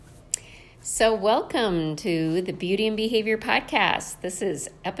So welcome to the Beauty and Behavior Podcast. This is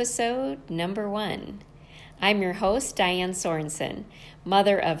episode number 1. I'm your host, Diane Sorensen,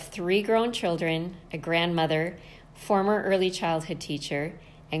 mother of 3 grown children, a grandmother, former early childhood teacher,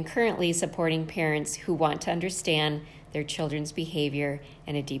 and currently supporting parents who want to understand their children's behavior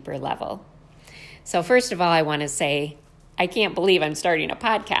at a deeper level. So first of all, I want to say, I can't believe I'm starting a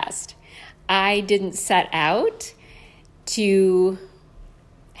podcast. I didn't set out to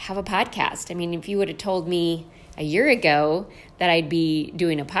have a podcast. I mean, if you would have told me a year ago that I'd be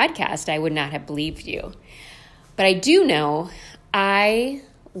doing a podcast, I would not have believed you. But I do know I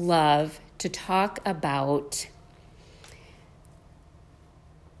love to talk about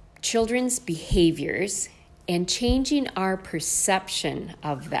children's behaviors and changing our perception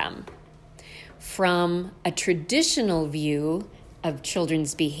of them from a traditional view of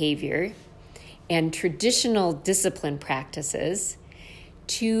children's behavior and traditional discipline practices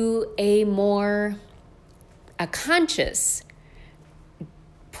to a conscious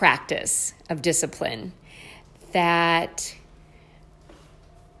practice of discipline that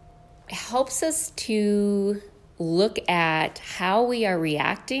helps us to look at how we are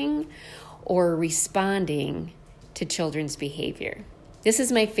reacting or responding to children's behavior. This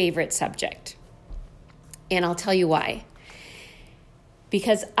is my favorite subject, and I'll tell you why.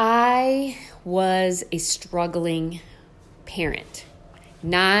 Because I was a struggling parent,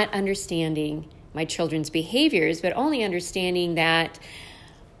 not understanding my children's behaviors, but only understanding that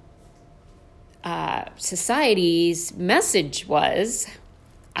society's message was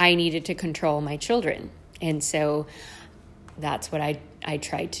I needed to control my children. And so that's what I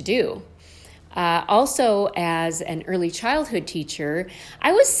tried to do. Also, as an early childhood teacher,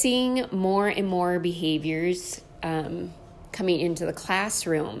 I was seeing more and more behaviors coming into the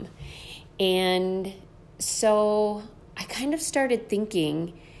classroom. And so I kind of started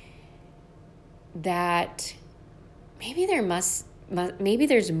thinking that maybe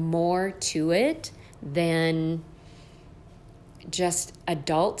there's more to it than just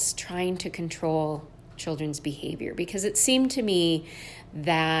adults trying to control children's behavior, because it seemed to me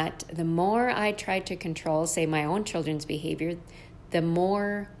that the more I tried to control, say, my own children's behavior, the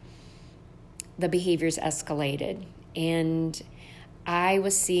more the behaviors escalated. And I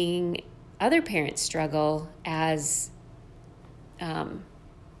was seeing other parents struggle as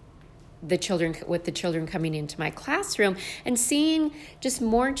the children coming into my classroom, and seeing just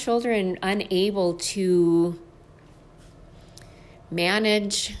more children unable to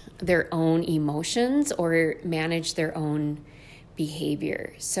manage their own emotions or manage their own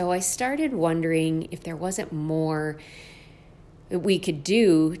behavior. So I started wondering if there wasn't more that we could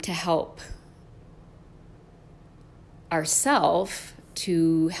do to help ourselves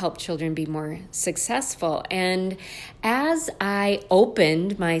to help children be more successful. And as I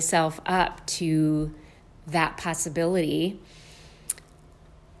opened myself up to that possibility,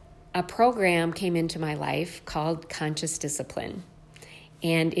 a program came into my life called Conscious Discipline.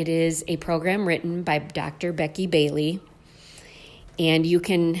 And it is a program written by Dr. Becky Bailey. And you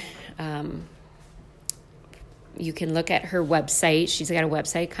can look at her website. She's got a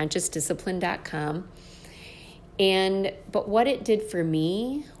website, consciousdiscipline.com. But what it did for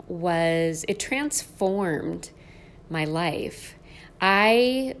me was it transformed my life.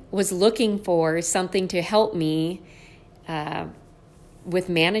 I was looking for something to help me with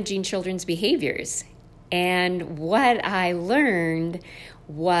managing children's behaviors. And what I learned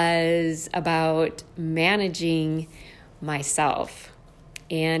was about managing myself.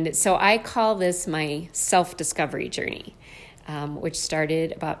 And so I call this my self-discovery journey, which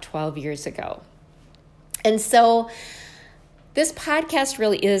started about 12 years ago. And so this podcast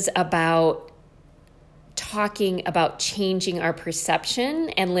really is about talking about changing our perception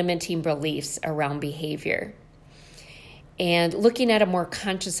and limiting beliefs around behavior, and looking at a more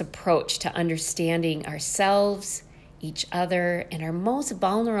conscious approach to understanding ourselves, each other, and our most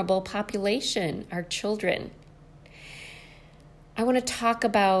vulnerable population, our children. I want to talk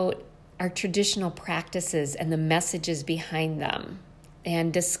about our traditional practices and the messages behind them,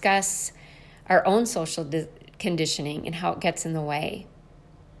 and discuss our own social conditioning and how it gets in the way.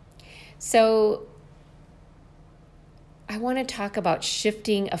 So I want to talk about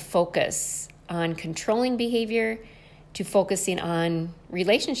shifting a focus on controlling behavior to focusing on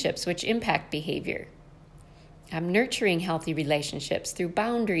relationships which impact behavior. Nurturing healthy relationships through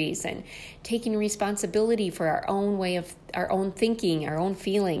boundaries and taking responsibility for our own thinking, our own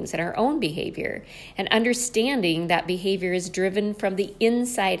feelings, and our own behavior, and understanding that behavior is driven from the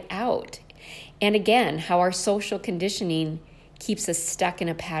inside out. And again, how our social conditioning keeps us stuck in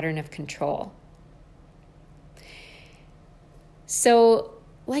a pattern of control. So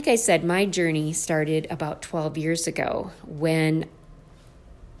like I said, my journey started about 12 years ago when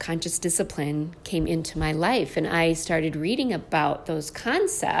conscious discipline came into my life, and I started reading about those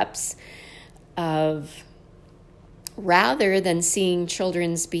concepts of, rather than seeing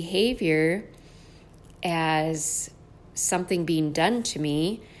children's behavior as something being done to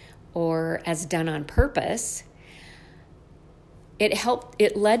me or as done on purpose,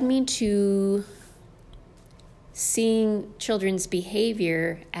 it led me to seeing children's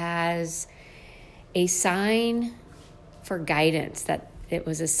behavior as a sign for guidance, that it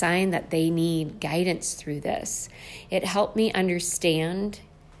was a sign that they need guidance through this. It helped me understand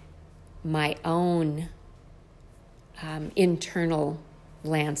my own internal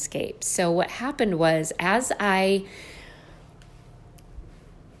landscape. So what happened was, as I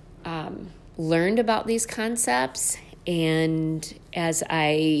learned about these concepts and as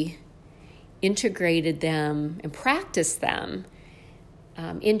I integrated them and practiced them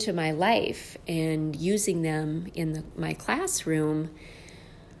into my life and using them in my classroom,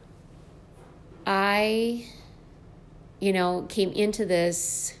 I, came into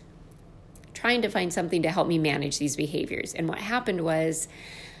this trying to find something to help me manage these behaviors. And what happened was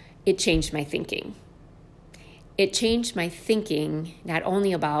it changed my thinking. It changed my thinking not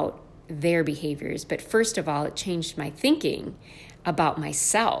only about their behaviors, but first of all, it changed my thinking about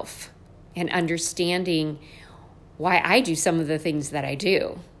myself and understanding why I do some of the things that I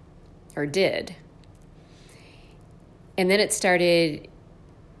do or did. And then it started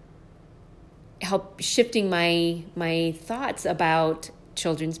shifting my thoughts about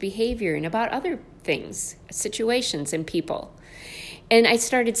children's behavior and about other things, situations, and people. And I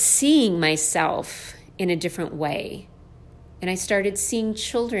started seeing myself in a different way. And I started seeing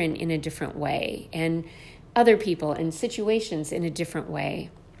children in a different way and other people and situations in a different way.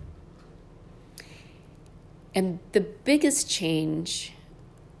 And the biggest change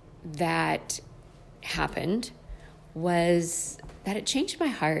that happened was that it changed my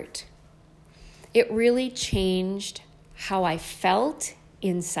heart. It really changed how I felt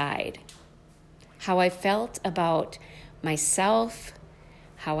inside, how I felt about myself,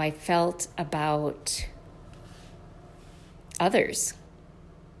 how I felt about others.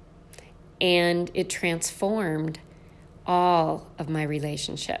 And it transformed all of my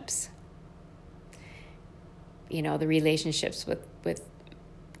relationships. The relationships with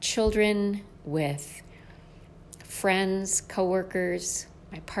children, with friends, coworkers,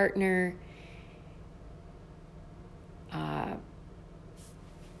 my partner,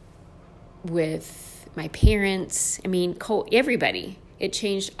 with my parents, everybody. It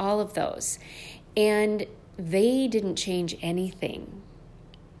changed all of those. And they didn't change anything.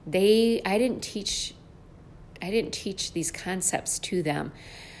 I didn't teach these concepts to them.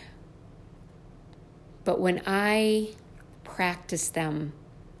 But when I practiced them,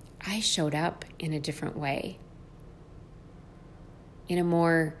 I showed up in a different way, in a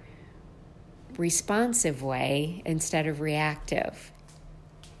more responsive way instead of reactive.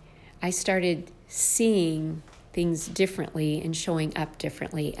 I started seeing things differently and showing up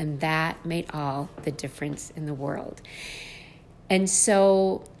differently, and that made all the difference in the world. And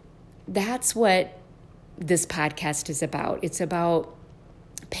so that's what this podcast is about. It's about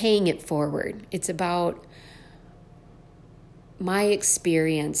paying it forward. It's about my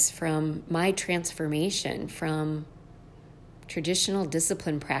experience from my transformation from traditional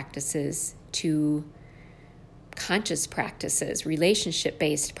discipline practices to conscious practices,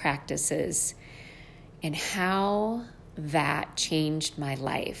 relationship-based practices, and how that changed my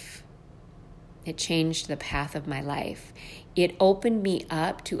life. It changed the path of my life. It opened me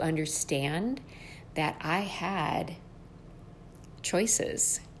up to understand that I had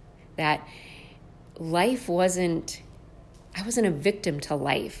choices, that I wasn't a victim to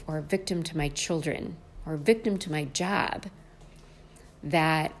life or a victim to my children or a victim to my job,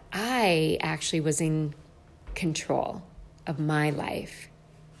 that I actually was in control of my life.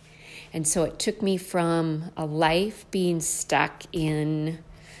 And so it took me from a life being stuck in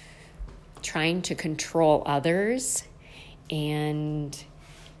trying to control others and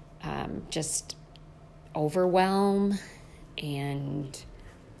just overwhelm and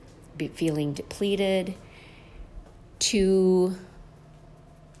feeling depleted to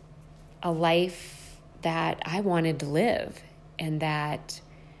a life that I wanted to live and that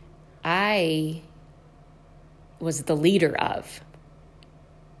I was the leader of.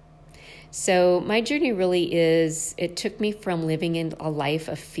 So my journey really it took me from living in a life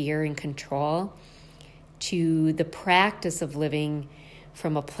of fear and control to the practice of living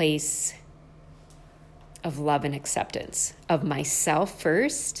from a place of love and acceptance of myself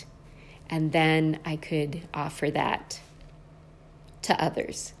first, and then I could offer that to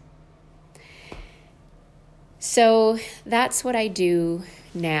others. So that's what I do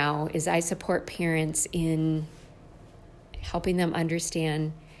now, is I support parents in helping them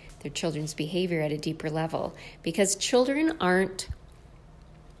understand their children's behavior at a deeper level, because children aren't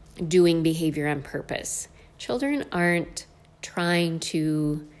doing behavior on purpose. Children aren't trying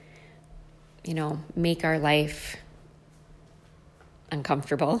to, make our life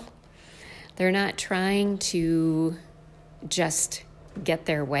uncomfortable. They're not trying to just get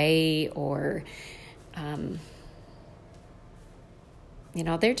their way or,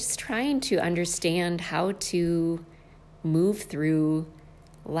 they're just trying to understand how to move through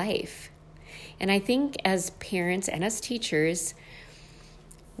life. And I think as parents and as teachers,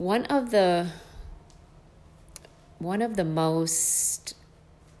 one of the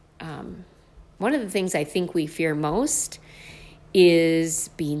things I think we fear most is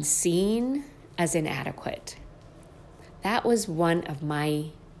being seen as inadequate. That was one of my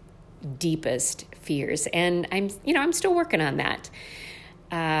deepest fears, and I'm still working on that.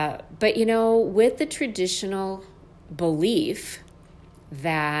 But with the traditional belief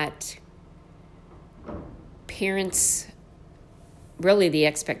that parents, really the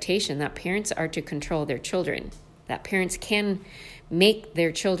expectation that parents are to control their children, that parents can make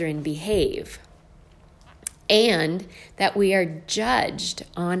their children behave, and that we are judged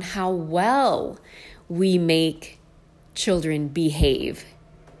on how well we make children behave,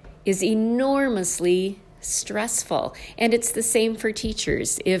 is enormously stressful. And it's the same for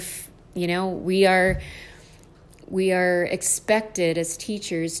teachers. If, we are expected as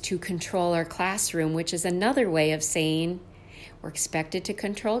teachers to control our classroom, which is another way of saying we're expected to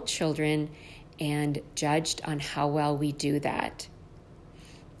control children and judged on how well we do that.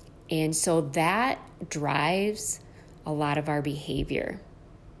 And so that drives a lot of our behavior.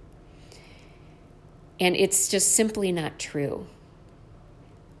 And it's just simply not true.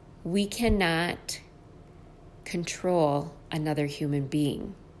 We cannot control another human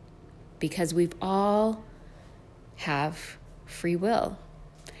being because we've all have free will.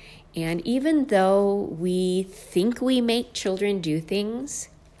 And even though we think we make children do things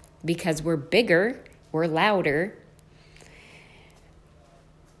because we're bigger, we're louder,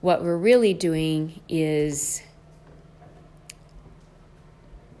 what we're really doing is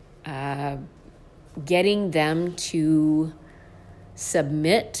getting them to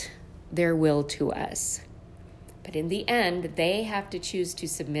submit their will to us. But in the end, they have to choose to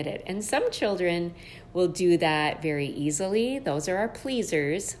submit it. And some children will do that very easily. Those are our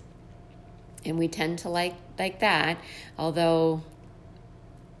pleasers. And we tend to like that, although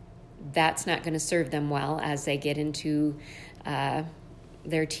that's not going to serve them well as they get into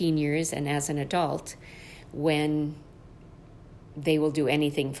their teen years and as an adult, when they will do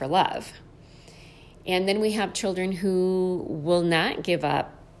anything for love. And then we have children who will not give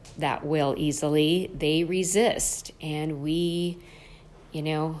up that will easily. They resist, and we,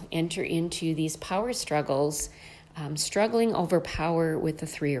 enter into these power struggles, struggling over power with a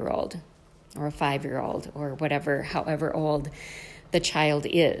 3-year-old or a 5-year-old or whatever, however old the child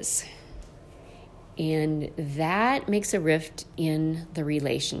is. And that makes a rift in the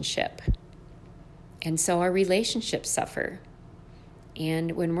relationship. And so our relationships suffer.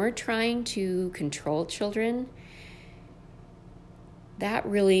 And when we're trying to control children, that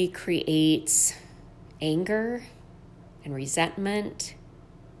really creates anger and resentment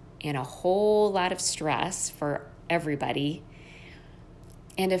and a whole lot of stress for everybody,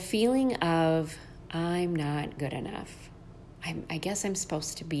 and a feeling of, I'm not good enough. I guess I'm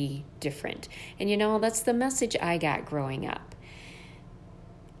supposed to be different. And that's the message I got growing up,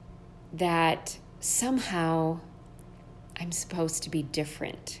 that somehow I'm supposed to be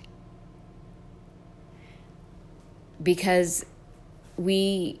different. Because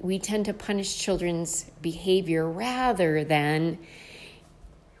we tend to punish children's behavior rather than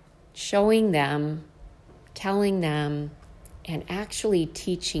showing them, telling them, and actually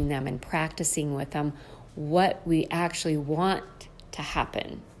teaching them and practicing with them what we actually want to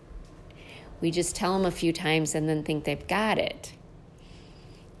happen. We just tell them a few times and then think they've got it.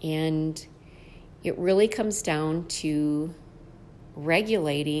 And it really comes down to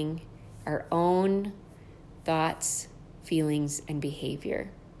regulating our own thoughts, feelings, and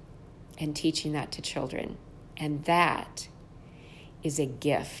behavior, and teaching that to children. And that is a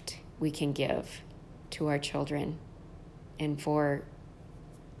gift we can give to our children and for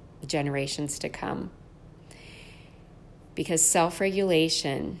generations to come. Because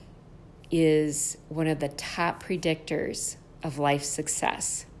self-regulation is one of the top predictors of life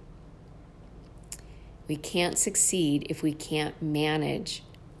success. We can't succeed if we can't manage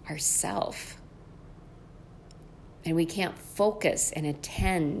ourselves. And we can't focus and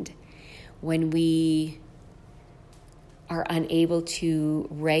attend when we are unable to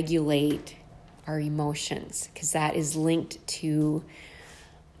regulate our emotions, because that is linked to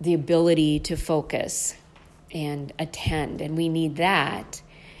the ability to focus and attend. And we need that,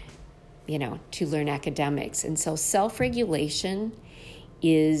 to learn academics. And so self-regulation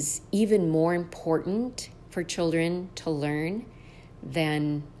is even more important for children to learn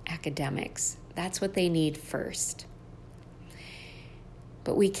than academics. That's what they need first.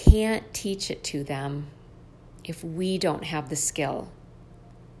 But we can't teach it to them if we don't have the skill.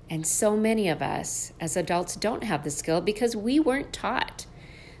 And so many of us as adults don't have the skill because we weren't taught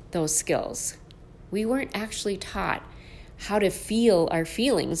those skills. We weren't actually taught how to feel our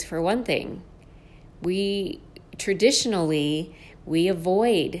feelings, for one thing. Traditionally, we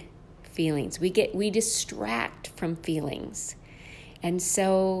avoid feelings. We distract from feelings. And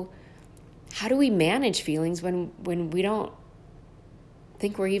so how do we manage feelings when we don't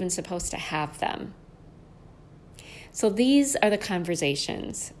think we're even supposed to have them? So these are the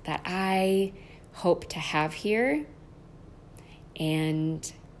conversations that I hope to have here,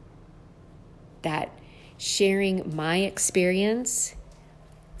 and that sharing my experience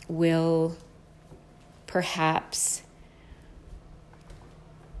will perhaps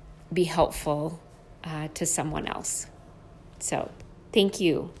be helpful to someone else. So thank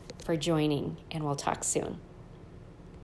you for joining, and we'll talk soon.